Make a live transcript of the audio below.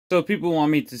So people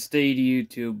want me to stay to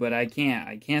YouTube, but I can't.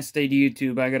 I can't stay to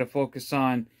YouTube. I gotta focus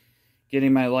on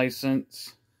getting my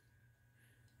license,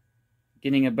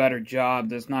 getting a better job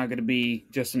that's not gonna be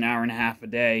just an hour and a half a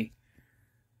day.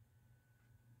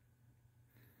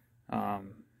 I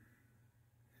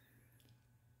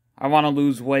want to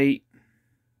lose weight.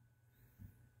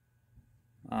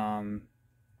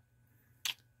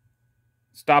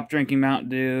 Stop drinking Mountain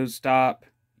Dew. Stop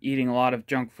eating a lot of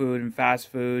junk food and fast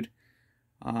food.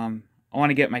 I want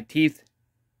to get my teeth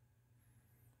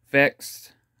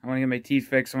fixed. I want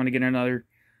to get another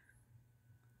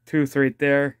tooth right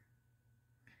there.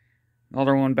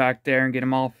 Another one back there, and get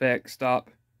them all fixed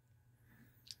up.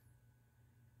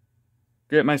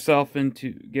 Get myself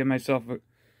into a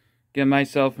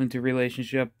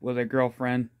relationship with a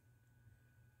girlfriend.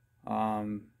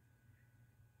 I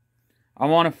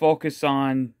want to focus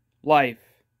on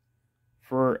life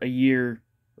for a year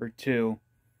or two.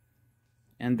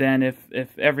 And then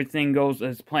if everything goes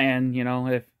as planned, you know,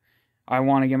 if I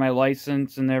want to get my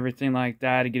license and everything like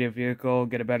that, to get a vehicle,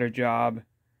 get a better job,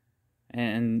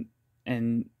 and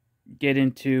get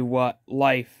into what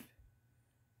life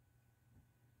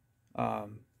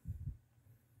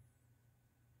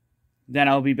then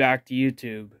I'll be back to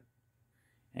YouTube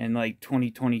in like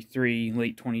 2023,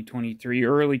 late 2023,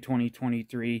 early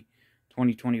 2023,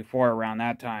 2024, around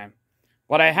that time.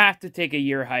 But I have to take a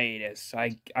year hiatus.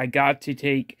 I got to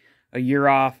take a year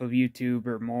off of YouTube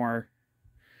or more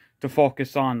to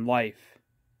focus on life,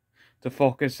 to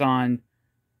focus on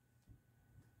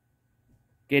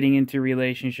getting into a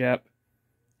relationship.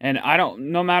 And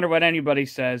no matter what anybody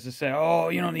says, they say, oh,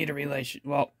 you don't need a relationship.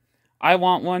 Well, I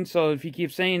want one, so if you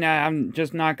keep saying that, I'm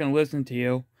just not going to listen to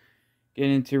you. Get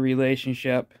into a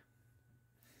relationship,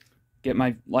 get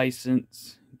my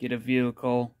license, get a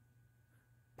vehicle,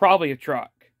 probably a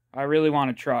truck. I really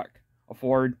want a truck, a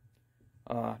Ford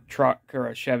truck or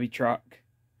a Chevy truck.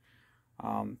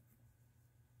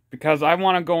 Because I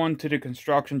want to go into the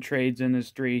construction trades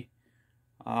industry,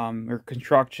 or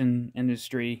construction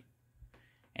industry.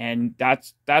 And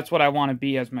that's what I want to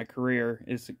be as my career,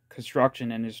 is the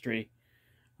construction industry.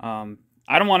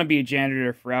 I don't want to be a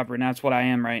janitor forever, and that's what I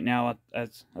am right now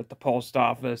at the post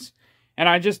office. And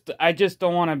I just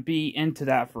don't want to be into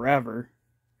that forever.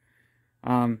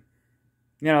 You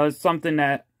know, it's something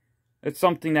that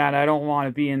I don't want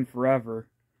to be in forever.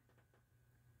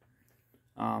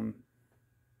 And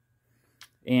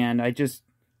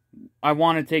I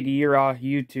want to take a year off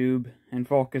YouTube and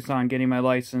focus on getting my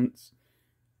license,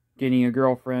 getting a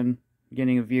girlfriend,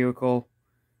 getting a vehicle,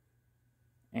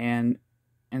 and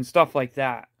stuff like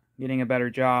that. Getting a better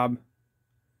job,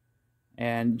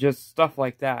 and just stuff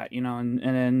like that, you know, and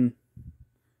then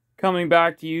coming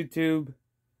back to YouTube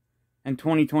in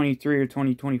 2023 or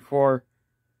 2024.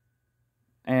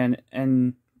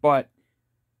 But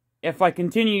if I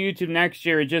continue YouTube next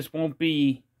year, it just won't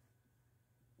be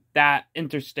that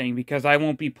interesting because I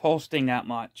won't be posting that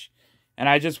much. And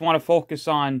I just want to focus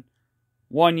on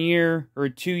 1 year or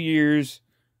 2 years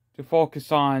to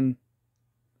focus on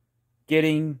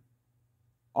getting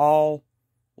all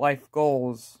life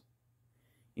goals.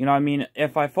 You know what I mean?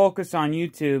 If I focus on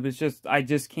YouTube, I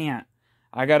just can't.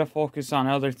 I gotta focus on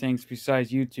other things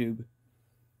besides YouTube.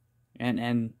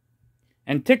 And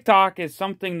TikTok is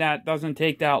something that doesn't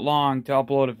take that long to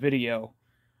upload a video.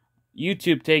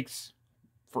 YouTube takes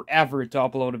forever to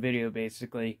upload a video,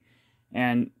 basically.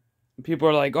 And people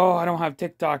are like, oh, I don't have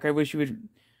TikTok, I wish you would.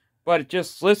 But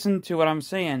just listen to what I'm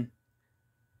saying.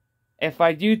 If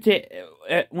I do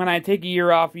when I take a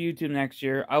year off of YouTube next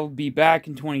year, I will be back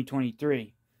in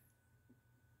 2023.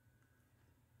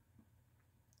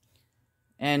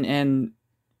 And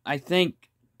I think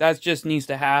that just needs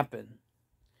to happen.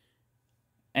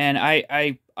 And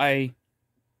I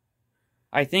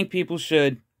think people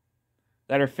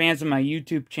that are fans of my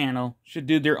YouTube channel should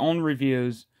do their own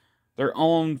reviews, their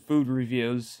own food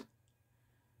reviews,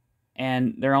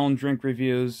 and their own drink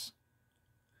reviews.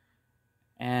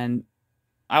 And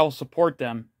I will support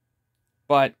them.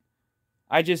 But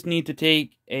I just need to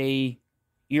take a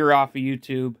year off of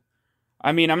YouTube.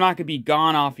 I mean, I'm not going to be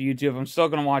gone off of YouTube. I'm still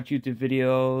going to watch YouTube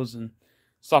videos and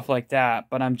stuff like that.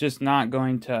 But I'm just not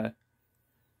going to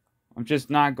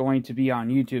be on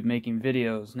YouTube making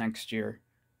videos next year.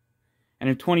 And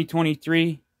in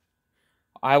 2023,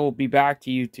 I will be back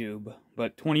to YouTube.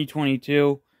 But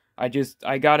 2022, I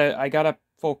gotta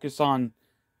focus on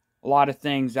a lot of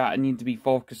things that I need to be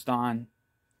focused on,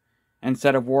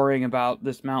 instead of worrying about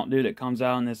this Mountain Dew that comes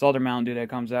out and this other Mountain Dew that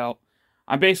comes out.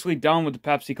 I'm basically done with the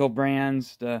PepsiCo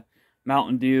brands, the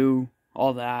Mountain Dew,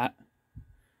 all that.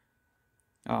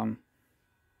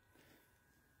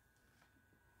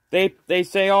 they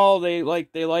say, oh, they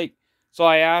like. So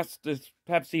I asked this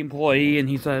Pepsi employee, and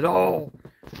he said, oh,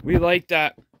 we like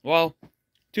that. Well,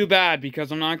 too bad,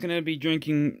 because I'm not going to be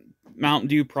drinking Mountain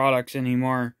Dew products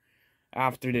anymore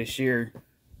after this year.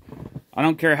 I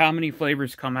don't care how many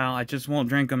flavors come out, I just won't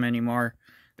drink them anymore.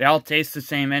 They all taste the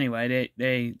same anyway.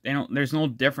 They don't. There's no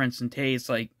difference in taste.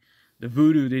 Like the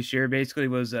Voodoo this year basically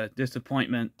was a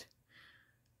disappointment.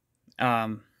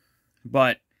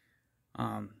 But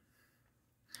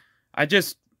I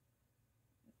just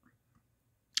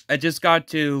got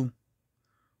to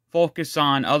focus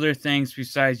on other things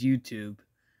besides YouTube.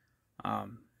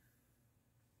 And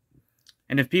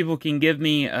if people can give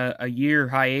me a year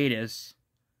hiatus,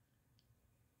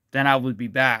 then I would be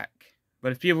back.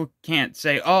 But if people can't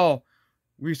say, oh,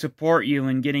 we support you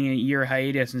in getting a year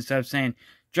hiatus, instead of saying,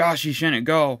 Josh, you shouldn't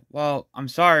go. Well, I'm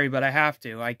sorry, but I have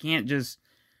to. I can't just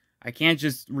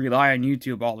rely on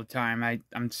YouTube all the time.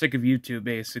 I'm sick of YouTube,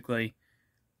 basically.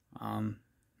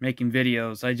 Making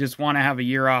videos. I just want to have a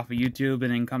year off of YouTube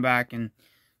and then come back in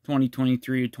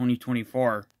 2023 or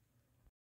 2024.